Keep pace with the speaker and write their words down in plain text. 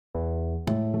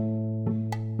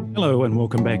Hello and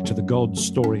welcome back to the God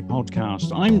Story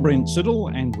podcast. I'm Brent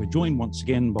Siddle and we're joined once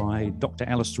again by Dr.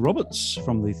 Alistair Roberts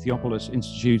from the Theopolis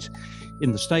Institute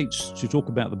in the States to talk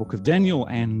about the book of Daniel.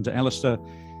 And Alistair,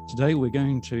 today we're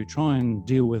going to try and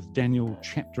deal with Daniel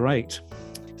chapter 8.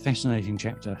 Fascinating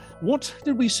chapter. What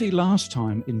did we see last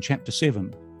time in chapter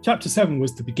 7? Chapter 7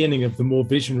 was the beginning of the more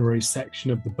visionary section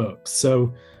of the book.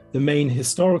 So the main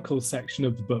historical section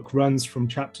of the book runs from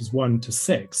chapters 1 to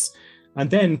 6. And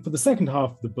then for the second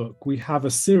half of the book, we have a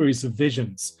series of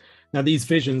visions. Now, these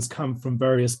visions come from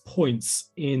various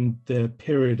points in the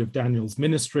period of Daniel's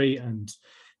ministry and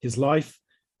his life,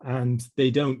 and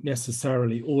they don't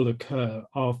necessarily all occur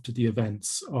after the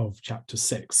events of chapter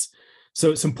 6. So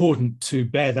it's important to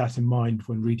bear that in mind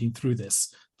when reading through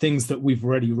this. Things that we've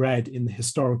already read in the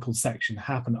historical section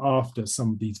happen after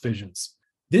some of these visions.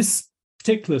 This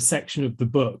particular section of the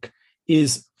book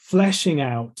is fleshing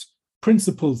out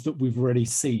principles that we've already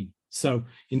seen. So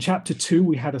in chapter 2,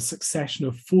 we had a succession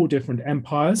of 4 different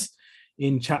empires.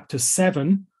 In chapter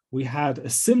 7, we had a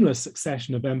similar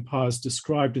succession of empires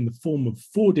described in the form of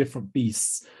 4 different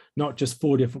beasts, not just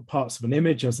 4 different parts of an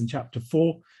image as in chapter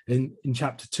 4, in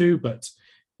chapter 2, but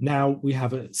now we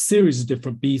have a series of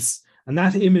different beasts. And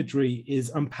that imagery is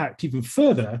unpacked even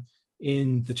further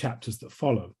in the chapters that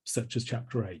follow, such as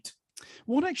chapter 8.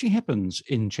 What actually happens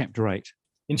in chapter 8?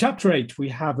 In chapter 8, we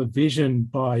have a vision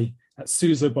at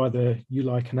Susa by the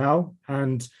Uli Canal.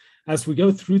 And as we go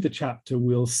through the chapter,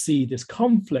 we'll see this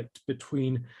conflict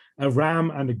between a ram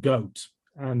and a goat.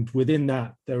 And within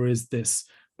that, there is this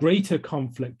greater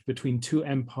conflict between 2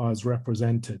 empires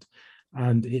represented.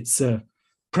 And it's a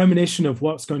premonition of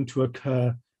what's going to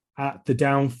occur at the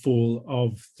downfall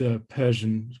of the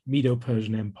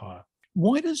Medo-Persian Empire.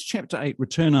 Why does chapter 8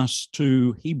 return us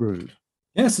to Hebrew?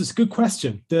 Yes, it's a good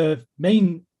question. The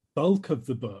main bulk of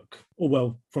the book,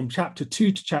 from chapter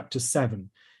 2 to chapter 7,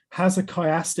 has a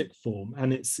chiastic form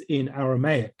and it's in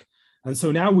Aramaic. And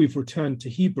so now we've returned to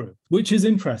Hebrew, which is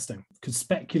interesting. Could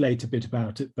speculate a bit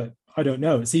about it, but I don't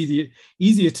know. It's easier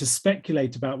to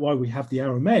speculate about why we have the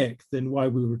Aramaic than why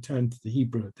we return to the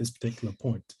Hebrew at this particular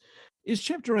point. Is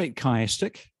chapter 8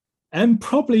 chiastic?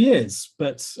 Probably is,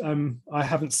 but I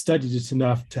haven't studied it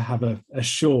enough to have a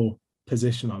sure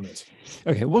position on it.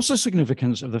 Okay, what's the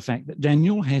significance of the fact that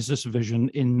Daniel has this vision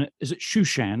is it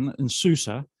Shushan and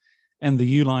Susa and the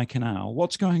Uli Canal?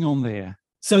 What's going on there?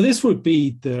 So this would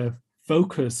be the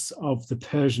focus of the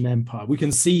Persian Empire. We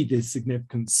can see the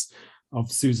significance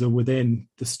of Susa within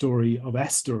the story of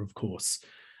Esther, of course.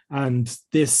 And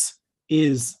this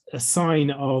is a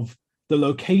sign of the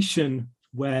location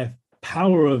where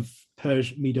power of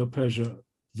Medo-Persia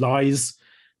lies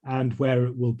and where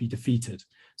it will be defeated.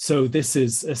 So this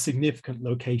is a significant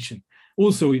location.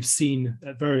 Also, we've seen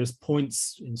at various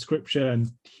points in scripture and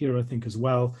here, I think as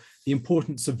well, the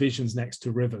importance of visions next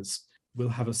to rivers. We'll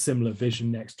have a similar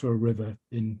vision next to a river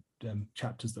in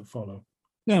chapters that follow.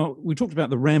 Now, we talked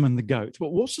about the ram and the goat,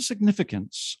 but what's the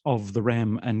significance of the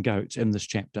ram and goat in this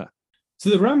chapter? So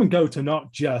the ram and goat are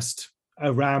not just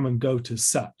a ram and goat as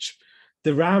such.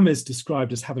 The ram is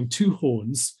described as having 2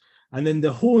 horns, and then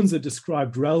the horns are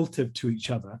described relative to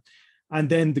each other. And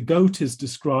then the goat is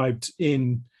described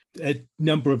in a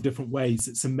number of different ways.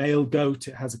 It's a male goat,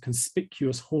 it has a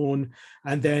conspicuous horn,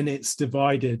 and then it's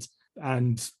divided.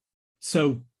 And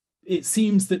so it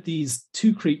seems that these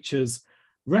 2 creatures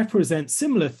represent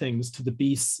similar things to the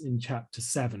beasts in chapter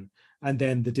 7, and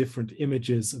then the different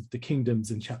images of the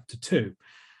kingdoms in chapter 2.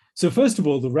 So first of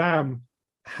all, the ram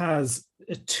has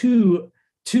two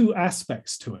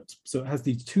aspects to it. So it has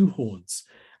these 2 horns,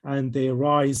 and they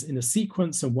arise in a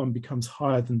sequence and one becomes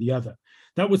higher than the other.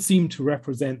 That would seem to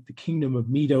represent the kingdom of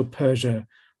Medo-Persia,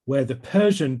 where the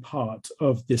Persian part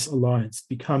of this alliance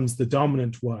becomes the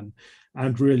dominant one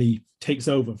and really takes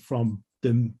over from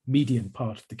the Median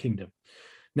part of the kingdom.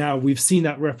 Now, we've seen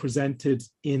that represented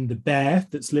in the bear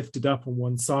that's lifted up on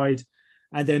one side,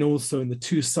 and then also in the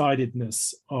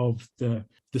 2-sidedness of the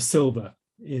silver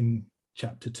in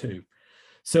chapter 2.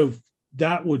 So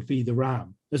that would be the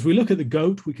ram. As we look at the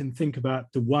goat, we can think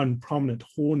about the one prominent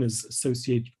horn as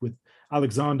associated with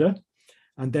Alexander.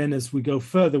 And then as we go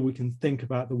further, we can think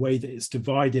about the way that it's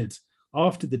divided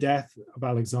after the death of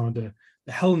Alexander,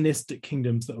 the Hellenistic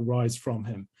kingdoms that arise from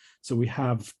him. So we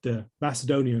have the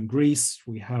Macedonia and Greece,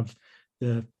 we have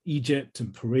the Egypt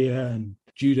and Perea and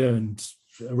Judah and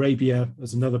Arabia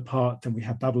as another part. Then we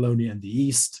have Babylonia and the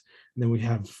East, and then we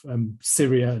have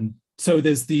Syria. And so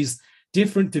there's these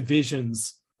different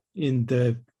divisions in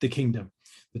the kingdom.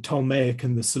 The Ptolemaic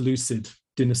and the Seleucid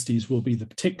dynasties will be the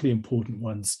particularly important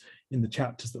ones in the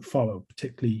chapters that follow,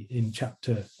 particularly in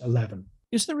chapter 11.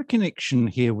 Is there a connection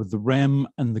here with the ram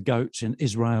and the goat in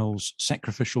Israel's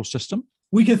sacrificial system?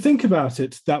 We can think about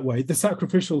it that way. The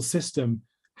sacrificial system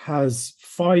has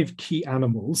 5 key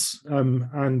animals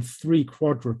and 3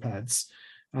 quadrupeds.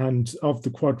 And of the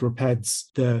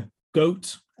quadrupeds, the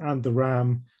goat and the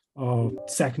ram are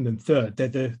second and third.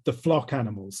 They're the flock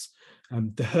animals.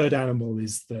 The herd animal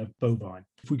is the bovine.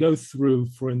 If we go through,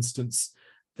 for instance,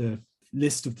 the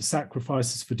list of the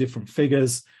sacrifices for different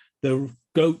figures, the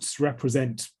goats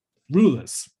represent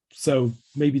rulers. So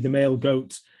maybe the male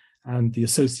goat and the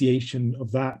association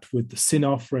of that with the sin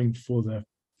offering for the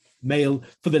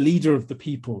leader of the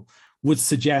people would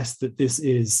suggest that this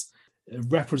is a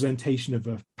representation of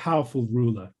a powerful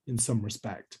ruler in some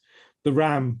respect. The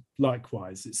ram,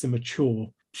 likewise, it's a mature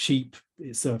sheep,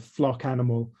 it's a flock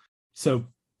animal. So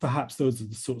perhaps those are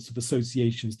the sorts of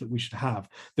associations that we should have.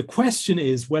 The question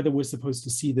is whether we're supposed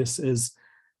to see this as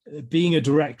being a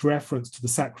direct reference to the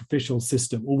sacrificial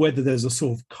system, or whether there's a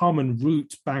sort of common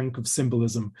root bank of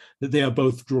symbolism that they are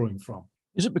both drawing from.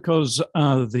 Is it because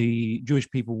the Jewish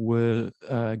people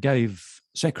gave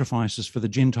sacrifices for the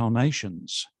Gentile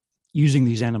nations using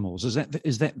these animals? Is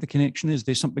that the connection? Is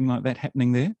there something like that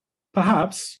happening there?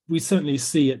 Perhaps. We certainly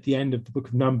see at the end of the Book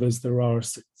of Numbers, there are a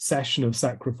succession of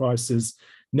sacrifices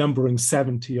numbering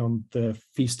 70 on the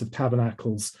Feast of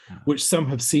Tabernacles, which some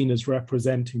have seen as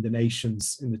representing the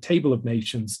nations in the Table of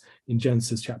Nations in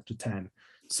Genesis chapter 10.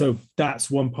 So that's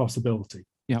one possibility.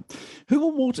 Yeah. Who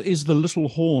or what is the little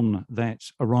horn that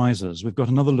arises? We've got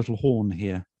another little horn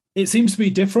here. It seems to be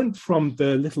different from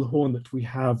the little horn that we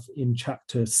have in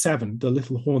chapter 7. The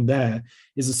little horn there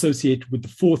is associated with the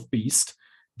 4th beast.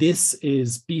 This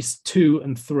is beast 2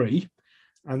 and 3.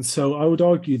 And so I would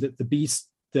argue that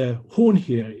the horn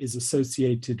here is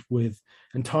associated with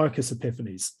Antiochus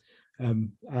Epiphanes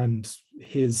and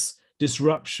his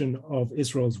disruption of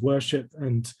Israel's worship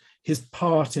and his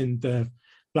part in the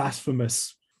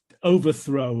blasphemous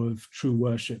overthrow of true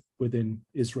worship within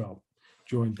Israel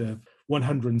during the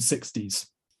 160s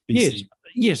BC.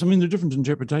 Yes. I mean, there are different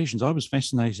interpretations. I was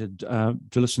fascinated to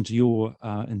listen to your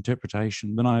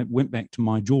interpretation. Then I went back to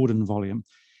my Jordan volume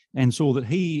and saw that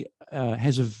he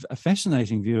has a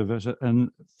fascinating view of it and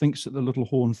thinks that the little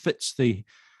horn fits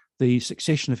the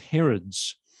succession of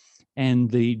Herods and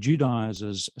the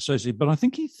Judaizers associated. But I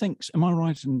think he thinks, am I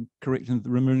right and correct in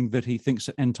remembering that he thinks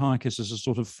that Antiochus is a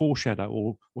sort of foreshadow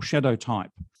or shadow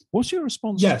type? What's your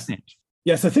response to that?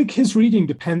 Yes, I think his reading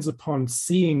depends upon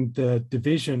seeing the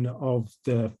division of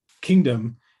the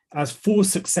kingdom as 4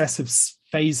 successive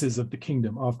phases of the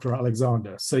kingdom after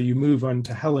Alexander. So you move on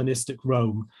to Hellenistic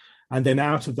Rome, and then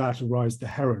out of that arise the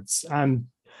Herods. And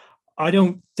I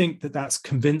don't think that that's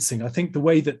convincing. I think the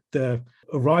way that the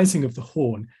arising of the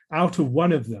horn, out of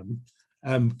one of them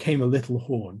came a little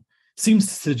horn, seems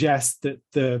to suggest that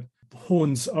the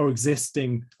horns are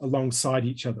existing alongside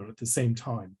each other at the same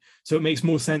time. So it makes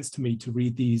more sense to me to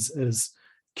read these as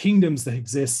kingdoms that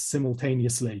exist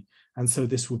simultaneously. And so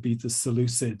this would be the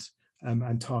Seleucid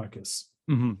Antiochus.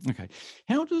 Mm-hmm. Okay.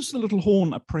 How does the little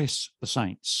horn oppress the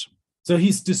saints? So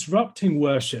he's disrupting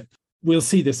worship. We'll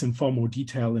see this in far more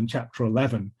detail in chapter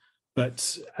 11,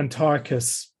 but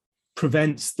Antiochus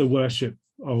prevents the worship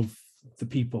of the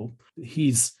people.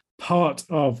 He's part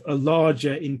of a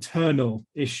larger internal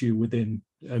issue within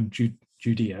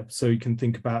Judea. So you can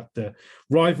think about the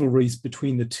rivalries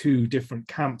between the 2 different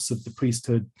camps of the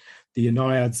priesthood, the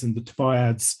Enaiads and the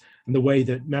Tobiads, and the way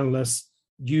that Menelaus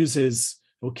uses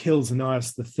or kills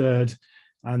Anias III.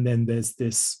 And then there's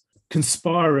this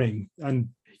conspiring and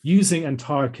using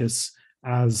Antiochus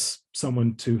as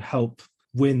someone to help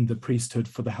win the priesthood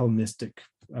for the Hellenistic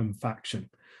faction.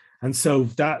 And so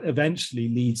that eventually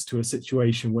leads to a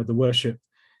situation where the worship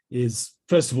is,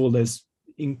 first of all, there's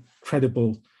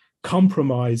incredible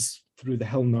compromise through the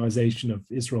Hellenization of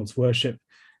Israel's worship.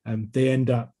 They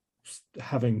end up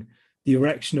having the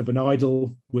erection of an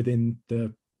idol within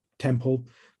the temple.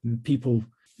 And people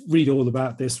read all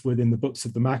about this within the books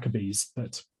of the Maccabees,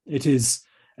 but it is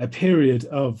a period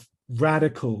of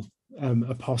radical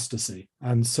apostasy.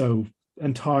 And so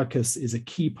Antiochus is a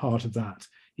key part of that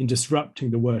in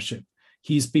disrupting the worship.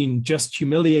 He's been just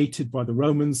humiliated by the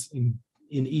Romans in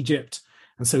Egypt.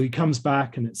 And so he comes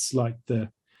back and it's like the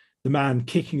man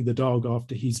kicking the dog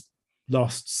after he's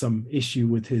lost some issue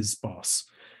with his boss.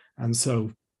 And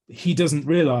so he doesn't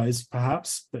realize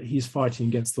perhaps that he's fighting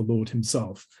against the Lord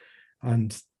himself.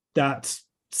 And that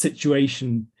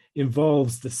situation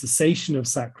involves the cessation of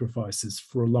sacrifices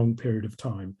for a long period of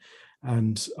time.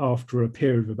 And after a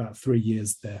period of about 3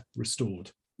 years, they're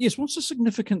restored. Yes, what's the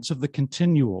significance of the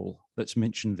continual that's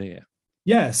mentioned there?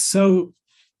 Yes, so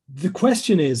the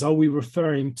question is, are we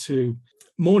referring to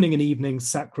morning and evening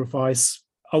sacrifice,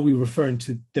 are we referring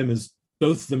to them as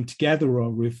both of them together, or are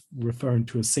we referring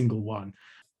to a single one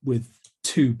with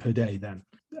 2 per day then?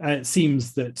 And it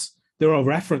seems that there are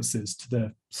references to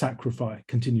the sacrifice,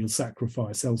 continual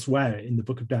sacrifice elsewhere in the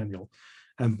book of Daniel.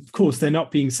 Of course, they're not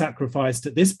being sacrificed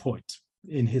at this point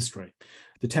in history.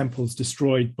 The temple's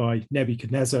destroyed by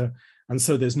Nebuchadnezzar, and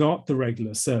so there's not the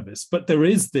regular service. But there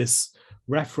is this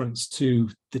reference to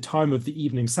the time of the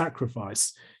evening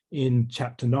sacrifice in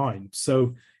chapter 9.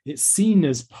 So it's seen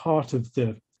as part of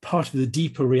the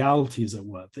deeper reality, as it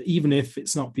were, that even if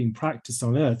it's not being practiced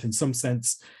on earth, in some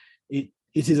sense, it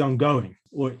is ongoing,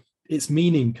 or its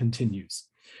meaning continues.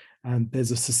 And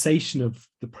there's a cessation of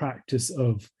the practice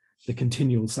of the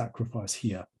continual sacrifice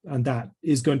here. And that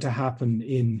is going to happen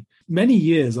in many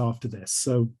years after this.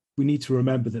 So we need to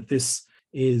remember that this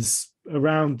is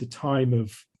around the time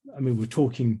of, we're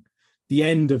talking the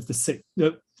end of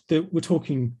we're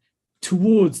talking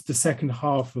towards the second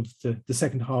half of the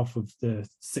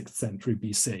 6th century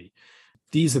BC.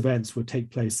 These events would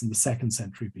take place in the 2nd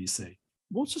century BC.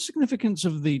 What's the significance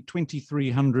of the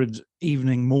 2300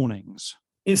 evening mornings?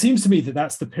 It seems to me that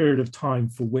that's the period of time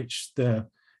for which the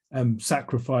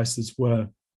sacrifices were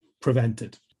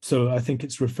prevented. So I think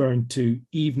it's referring to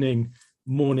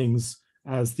mornings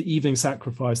as the evening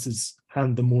sacrifices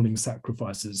and the morning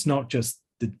sacrifices, not just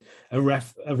a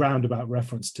roundabout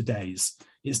reference to days.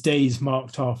 It's days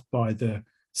marked off by the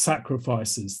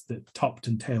sacrifices that topped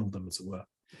and tailed them, as it were.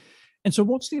 And so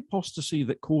what's the apostasy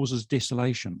that causes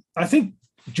desolation? I think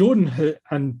Jordan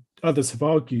and others have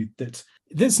argued that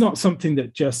that's not something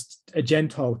that just a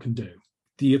Gentile can do.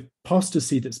 The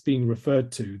apostasy that's being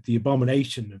referred to, the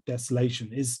abomination of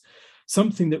desolation, is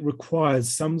something that requires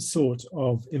some sort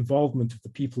of involvement of the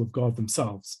people of God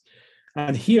themselves.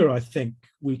 And here I think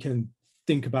we can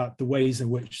think about the ways in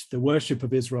which the worship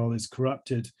of Israel is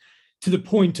corrupted to the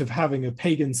point of having a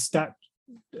pagan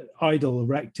idol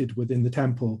erected within the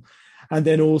temple, and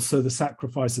then also the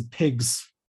sacrifice of pigs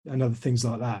and other things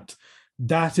like that.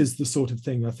 That is the sort of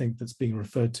thing I think that's being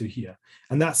referred to here.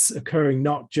 And that's occurring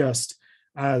not just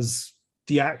as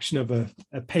the action of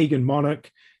a pagan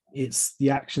monarch, it's the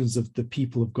actions of the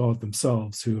people of God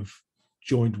themselves who have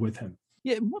joined with him.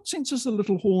 Yeah, in what sense is the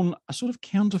little horn a sort of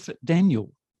counterfeit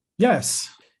Daniel? Yes,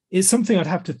 it's something I'd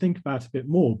have to think about a bit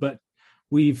more, but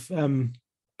we've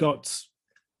got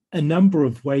a number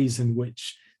of ways in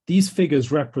which these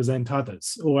figures represent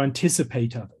others or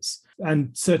anticipate others.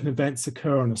 And certain events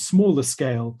occur on a smaller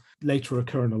scale, later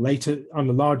occur on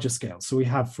a larger scale. So we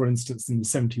have, for instance, in the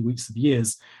 70 weeks of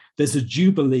years, there's a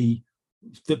jubilee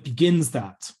that begins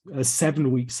that, 7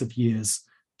 weeks of years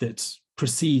that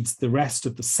precedes the rest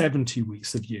of the 70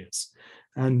 weeks of years.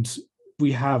 And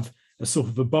we have a sort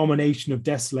of abomination of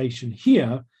desolation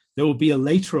here. There will be a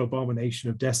later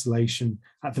abomination of desolation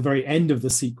at the very end of the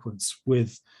sequence,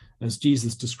 with, as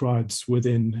Jesus describes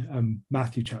within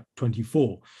Matthew chapter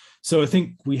 24. So I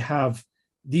think we have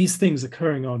these things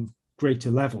occurring on greater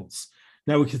levels.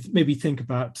 Now we could maybe think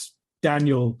about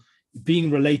Daniel being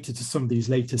related to some of these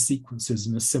later sequences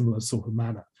in a similar sort of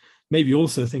manner. Maybe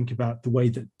also think about the way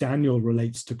that Daniel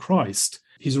relates to Christ.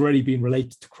 He's already been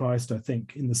related to Christ, I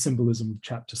think, in the symbolism of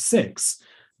chapter 6,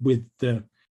 with the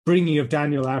bringing of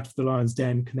Daniel out of the lion's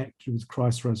den connected with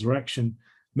Christ's resurrection.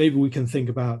 Maybe we can think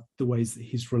about the ways that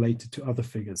he's related to other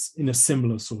figures in a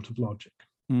similar sort of logic.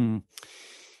 Who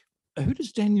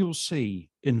does Daniel see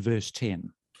in verse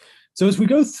 10? So as we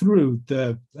go through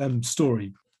the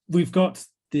story, we've got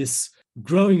this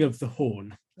growing of the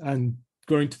horn and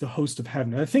growing to the host of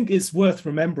heaven. And I think it's worth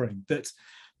remembering that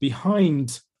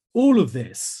behind all of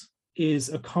this is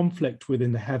a conflict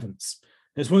within the heavens.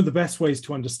 It's one of the best ways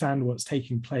to understand what's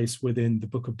taking place within the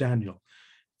book of Daniel,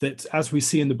 that as we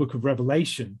see in the book of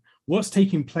Revelation, what's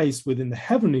taking place within the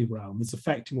heavenly realm is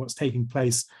affecting what's taking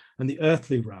place in the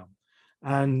earthly realm.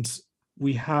 And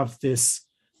we have this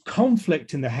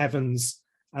conflict in the heavens,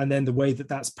 and then the way that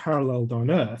that's paralleled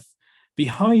on earth.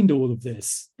 Behind all of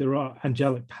this, there are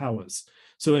angelic powers.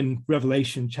 So in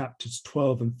Revelation chapters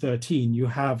 12 and 13, you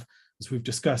have, as we've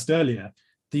discussed earlier,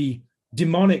 the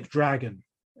demonic dragon.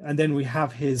 And then we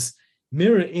have his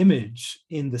mirror image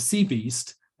in the sea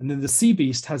beast. And then the sea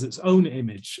beast has its own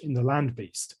image in the land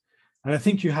beast. And I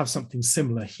think you have something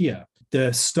similar here.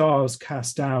 The stars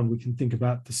cast down, we can think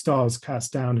about the stars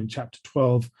cast down in chapter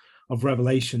 12 of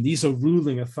Revelation. Are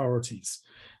ruling authorities.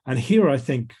 And here I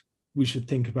think we should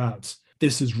think about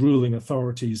this as ruling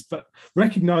authorities, but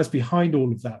recognize behind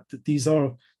all of that, that there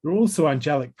are also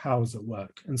angelic powers at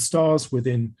work. And stars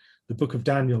within the book of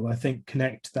Daniel, I think,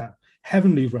 connect that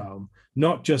heavenly realm,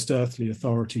 not just earthly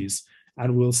authorities.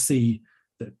 And we'll see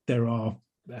that there are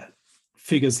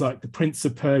figures like the Prince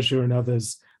of Persia and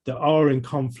others that are in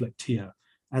conflict here.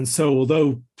 And so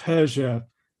although Persia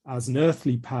as an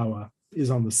earthly power is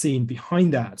on the scene,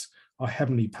 behind that are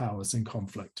heavenly powers in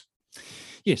conflict.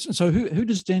 Yes. And so who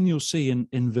does Daniel see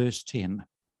in verse 10?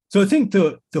 So I think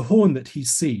the horn that he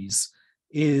sees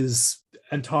is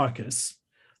Antiochus.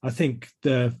 I think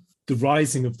the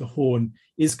rising of the horn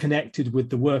is connected with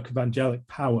the work of angelic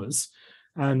powers.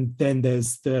 And then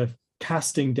there's the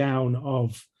casting down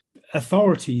of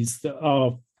authorities that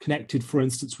are connected, for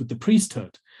instance, with the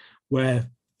priesthood, where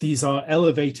these are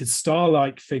elevated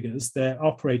star-like figures. They're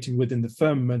operating within the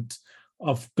firmament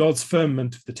of God's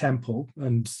firmament of the temple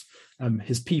and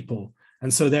his people.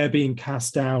 And so they're being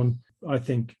cast down, I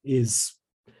think, is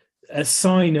a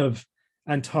sign of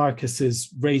Antiochus's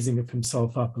raising of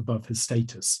himself up above his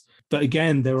status. But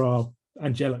again, there are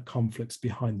angelic conflicts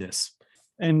behind this.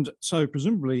 And so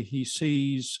presumably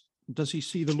does he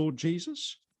see the Lord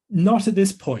Jesus? Not at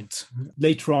this point.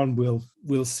 Later on,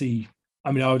 we'll see.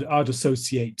 I mean, I'd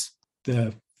associate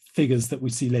the figures that we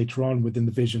see later on within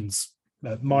the visions,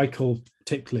 Michael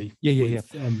particularly,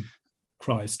 with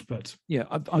Christ. But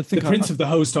I think the Prince of the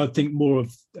Host, I think more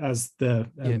of as the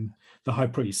high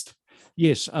priest.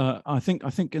 Yes, I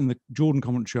think in the Jordan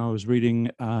commentary I was reading,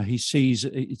 he sees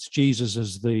it's Jesus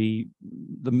as the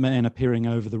man appearing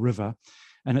over the river,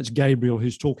 and it's Gabriel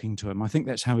who's talking to him. I think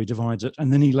that's how he divides it,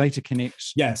 and then he later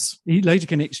connects. Yes, he later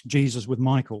connects Jesus with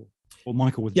Michael, or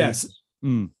Michael with Jesus.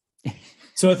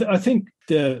 So I think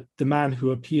the man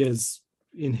who appears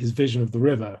in his vision of the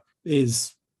river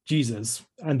is Jesus,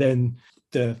 and then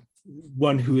the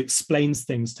one who explains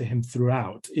things to him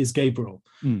throughout is Gabriel.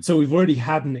 So we've already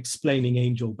had an explaining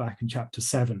angel back in chapter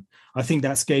 7. I think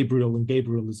that's Gabriel, and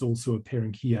Gabriel is also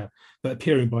appearing here, but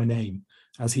appearing by name,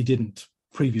 as he didn't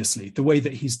previously. The way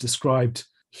that he's described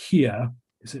here,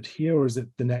 is it here or is it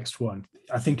the next one?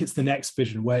 I think it's the next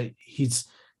vision where he's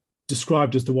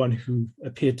described as the one who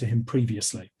appeared to him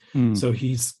previously. So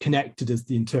he's connected as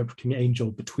the interpreting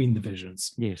angel between the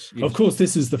visions. Yes. Of course,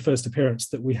 this is the first appearance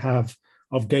that we have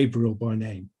of Gabriel by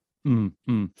name.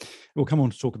 We'll come on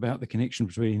to talk about the connection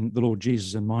between the Lord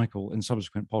Jesus and Michael in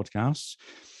subsequent podcasts.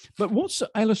 But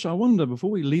Alistair, I wonder,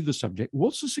 before we leave the subject,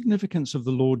 what's the significance of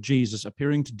the Lord Jesus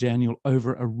appearing to Daniel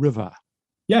over a river?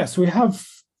 Yes, we have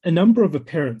a number of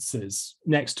appearances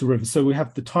next to rivers. So we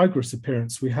have the Tigris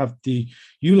appearance, we have the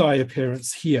Ulai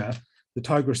appearance here. The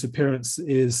Tigris appearance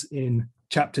is in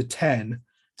chapter 10,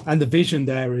 and the vision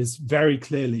there is very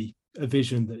clearly a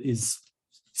vision that is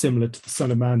similar to the Son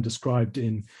of Man described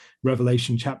in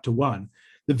Revelation chapter 1.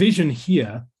 The vision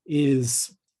here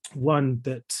is one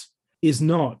that is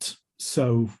not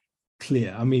so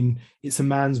clear. I mean, it's a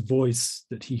man's voice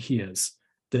that he hears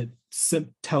that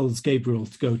tells Gabriel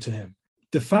to go to him.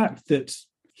 The fact that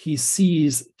he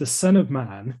sees the Son of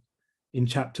Man in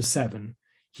chapter 7,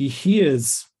 he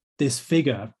hears this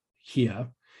figure here,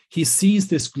 he sees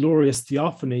this glorious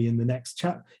theophany in the next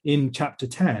in chapter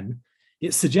 10,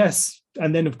 it suggests,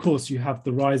 and then of course you have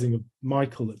the rising of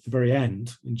Michael at the very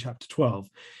end in chapter 12,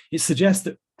 it suggests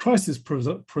that Christ is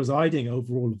presiding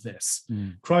over all of this.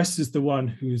 Christ is the one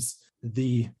who's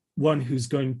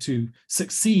going to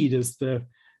succeed as the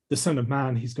Son of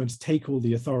Man. He's going to take all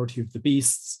the authority of the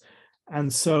beasts.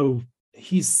 And so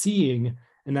he's seeing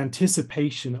an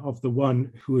anticipation of the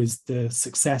one who is the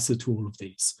successor to all of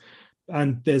these.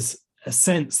 And there's a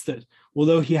sense that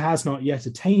although he has not yet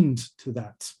attained to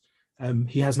that,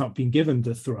 he has not been given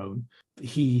the throne,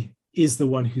 he is the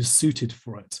one who's suited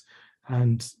for it.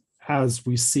 And as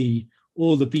we see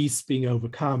all the beasts being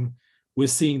overcome, we're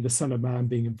seeing the Son of Man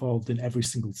being involved in every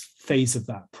single phase of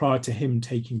that prior to him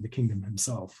taking the kingdom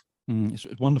himself. It's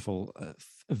wonderful,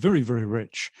 very, very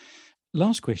rich.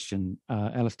 Last question,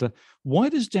 Alistair. Why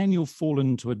does Daniel fall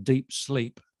into a deep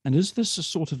sleep? And is this a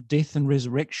sort of death and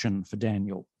resurrection for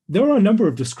Daniel? There are a number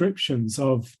of descriptions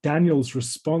of Daniel's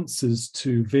responses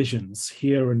to visions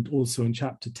here and also in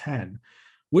chapter 10,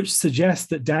 which suggest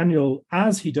that Daniel,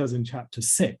 as he does in chapter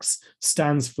 6,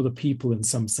 stands for the people in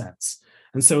some sense.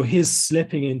 And so his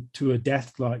slipping into a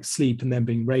death-like sleep and then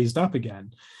being raised up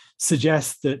again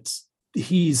suggests that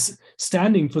he's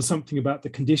standing for something about the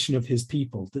condition of his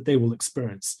people that they will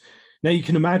experience. Now, you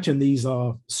can imagine these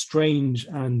are strange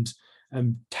and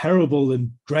terrible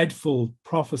and dreadful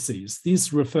prophecies.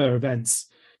 These refer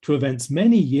to events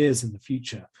many years in the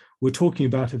future. We're talking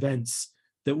about events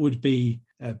that would be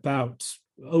about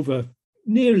over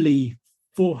nearly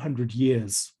 400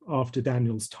 years after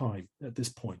Daniel's time at this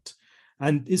point.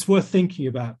 And it's worth thinking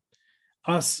about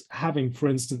us having, for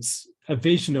instance, a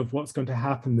vision of what's going to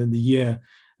happen in the year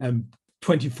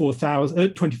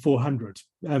 2400.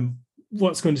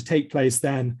 What's going to take place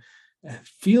then,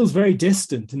 feels very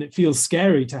distant, and it feels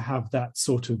scary to have that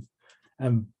sort of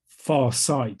far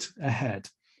sight ahead.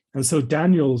 And so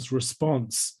Daniel's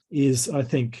response is, I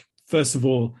think, first of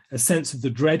all, a sense of the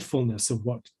dreadfulness of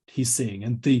what he's seeing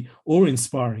and the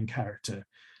awe-inspiring character.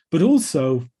 But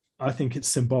also, I think it's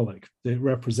symbolic. It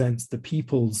represents the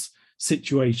people's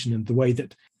situation and the way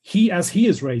that as he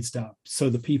is raised up, so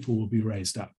the people will be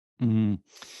raised up. Mm.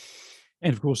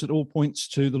 And of course, it all points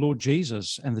to the Lord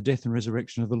Jesus and the death and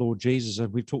resurrection of the Lord Jesus.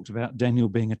 We've talked about Daniel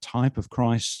being a type of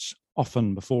Christ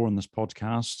often before in this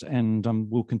podcast, and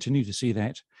we'll continue to see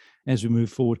that as we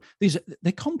move forward.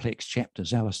 They're complex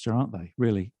chapters, Alistair, aren't they,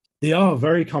 really? They are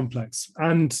very complex.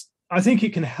 And I think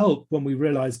it can help when we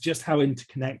realize just how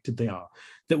interconnected they are,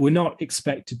 that we're not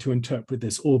expected to interpret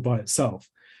this all by itself.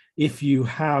 If you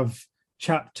have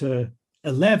chapter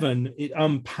 11, it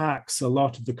unpacks a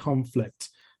lot of the conflict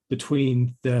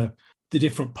between the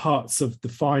different parts of the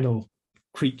final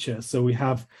creature. So we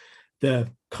have the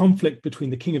conflict between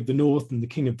the king of the north and the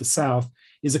king of the south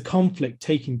is a conflict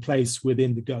taking place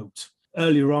within the goat.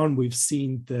 Earlier on, we've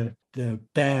seen the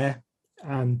bear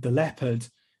and the leopard,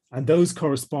 and those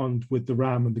correspond with the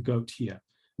ram and the goat here.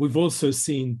 We've also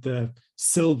seen the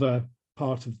silver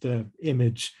part of the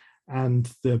image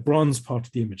and the bronze part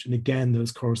of the image, and again,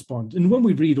 those correspond. And when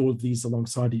we read all of these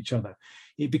alongside each other,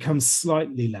 it becomes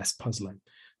slightly less puzzling.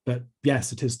 But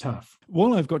yes, it is tough.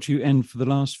 While I've got you, and for the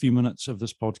last few minutes of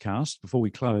this podcast, before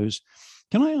we close,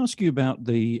 can I ask you about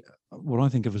what I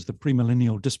think of as the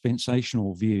premillennial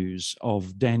dispensational views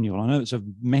of Daniel? I know it's a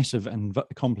massive and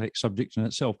complex subject in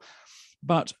itself,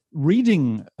 but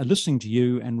listening to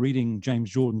you and reading James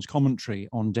Jordan's commentary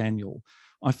on Daniel,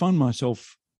 I find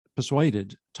myself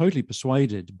totally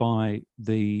persuaded by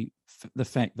the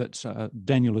fact that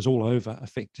Daniel is all over.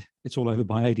 It's all over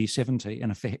by AD 70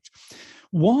 in effect.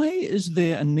 Why is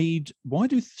there a need? Why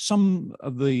do some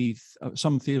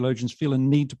theologians feel a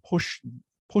need to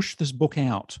push this book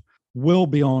out well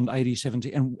beyond AD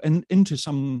 70 and into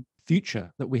some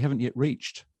future that we haven't yet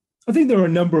reached? I think there are a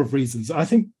number of reasons. I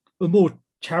think a more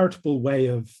charitable way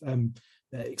of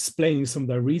explaining some of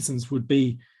their reasons would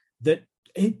be that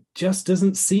it just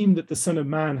doesn't seem that the Son of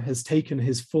Man has taken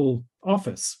his full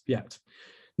office yet.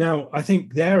 Now, I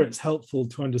think there it's helpful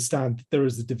to understand that there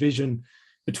is a division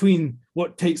between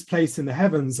what takes place in the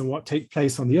heavens and what takes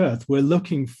place on the earth. We're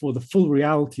looking for the full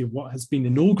reality of what has been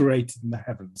inaugurated in the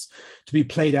heavens to be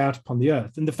played out upon the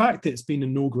earth. And the fact that it's been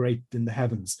inaugurated in the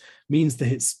heavens means that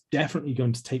it's definitely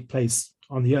going to take place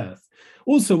on the earth.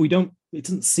 Also, it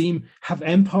doesn't seem, have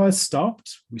empires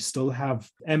stopped? We still have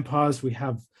empires. We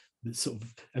have the sort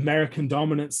of American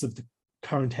dominance of the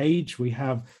current age. We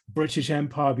have British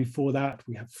Empire before that.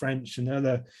 We have French and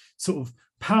other sort of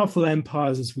powerful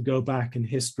empires as we go back in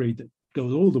history that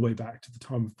goes all the way back to the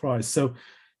time of Christ. So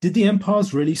did the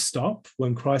empires really stop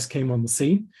when Christ came on the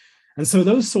scene? And so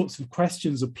those sorts of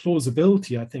questions of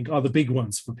plausibility, I think, are the big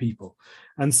ones for people.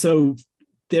 And so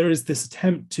there is this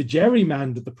attempt to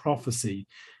gerrymander the prophecy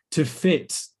to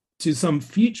fit to some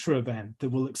future event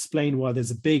that will explain why there's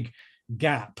a big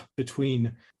gap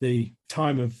between the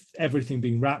time of everything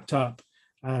being wrapped up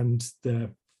and the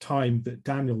time that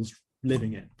Daniel's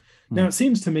living in. Now, it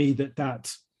seems to me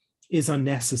that is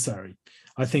unnecessary.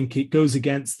 I think it goes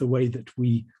against the way that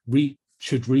we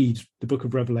should read the book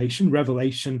of Revelation.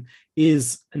 Revelation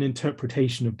is an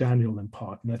interpretation of Daniel in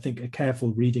part, and I think a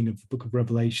careful reading of the book of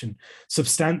Revelation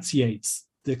substantiates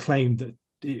the claim that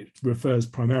it refers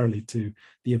primarily to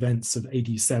the events of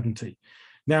AD 70.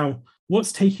 Now,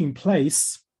 what's taking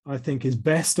place, I think, is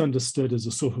best understood as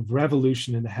a sort of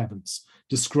revolution in the heavens,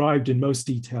 described in most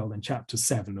detail in chapter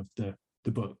 7 of the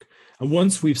book. And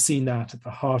once we've seen that at the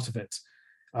heart of it,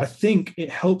 I think it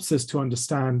helps us to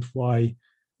understand why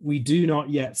we do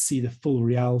not yet see the full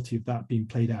reality of that being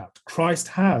played out. Christ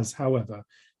has, however,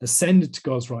 ascended to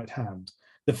God's right hand.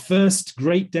 The first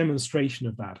great demonstration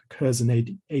of that occurs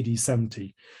in AD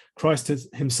 70. Christ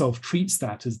himself treats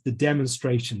that as the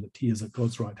demonstration that he is at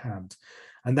God's right hand.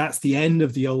 And that's the end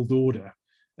of the old order.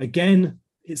 Again,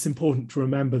 it's important to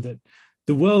remember that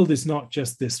the world is not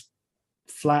just this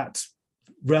flat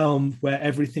realm where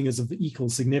everything is of equal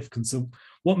significance. So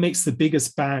what makes the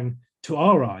biggest bang to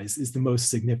our eyes is the most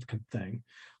significant thing.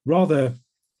 Rather,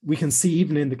 we can see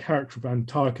even in the character of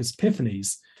Antiochus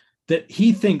Epiphanes that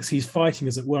he thinks he's fighting,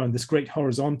 as it were, on this great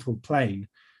horizontal plane,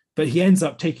 but he ends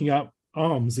up taking up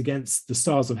arms against the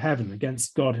stars of heaven,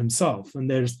 against God himself. And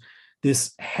there's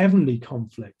this heavenly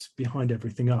conflict behind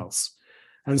everything else.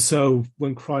 And so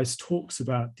when Christ talks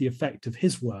about the effect of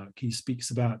his work, he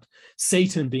speaks about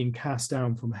Satan being cast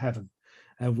down from heaven.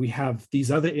 We have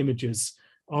these other images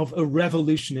of a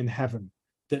revolution in heaven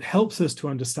that helps us to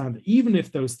understand that even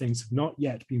if those things have not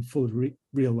yet been fully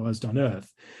realized on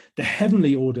earth, the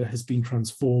heavenly order has been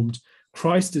transformed.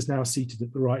 Christ is now seated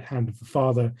at the right hand of the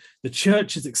Father. The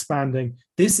church is expanding.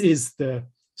 This is the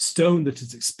stone that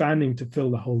is expanding to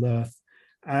fill the whole earth.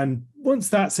 And once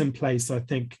that's in place, I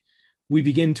think we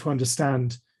begin to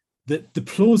understand that the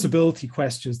plausibility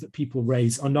questions that people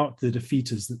raise are not the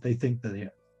defeaters that they think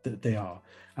that they are,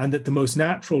 and that the most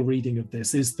natural reading of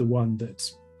this is the one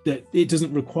that it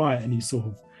doesn't require any sort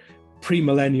of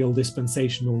premillennial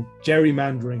dispensational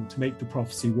gerrymandering to make the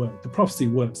prophecy work. The prophecy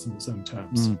works in its own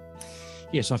terms.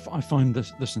 Yes, I find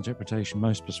this interpretation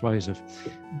most persuasive.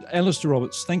 Alistair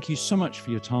Roberts, thank you so much for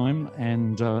your time,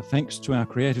 and thanks to our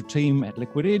creative team at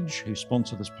Liquid Edge who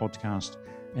sponsor this podcast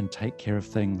and take care of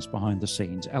things behind the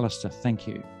scenes. Alistair, thank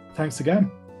you. Thanks again.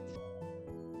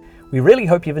 We really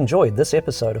hope you've enjoyed this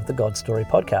episode of the God Story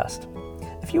podcast.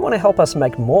 If you want to help us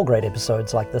make more great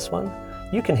episodes like this one,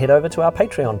 you can head over to our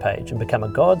Patreon page and become a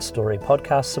God Story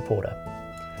podcast supporter.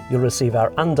 You'll receive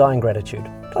our undying gratitude,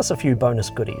 plus a few bonus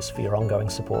goodies for your ongoing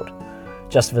support.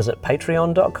 Just visit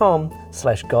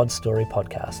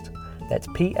patreon.com/GodStoryPodcast. That's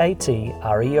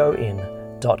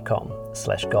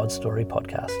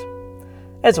patreon.com/GodStoryPodcast.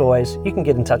 As always, you can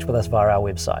get in touch with us via our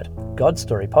website,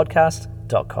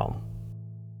 godstorypodcast.com.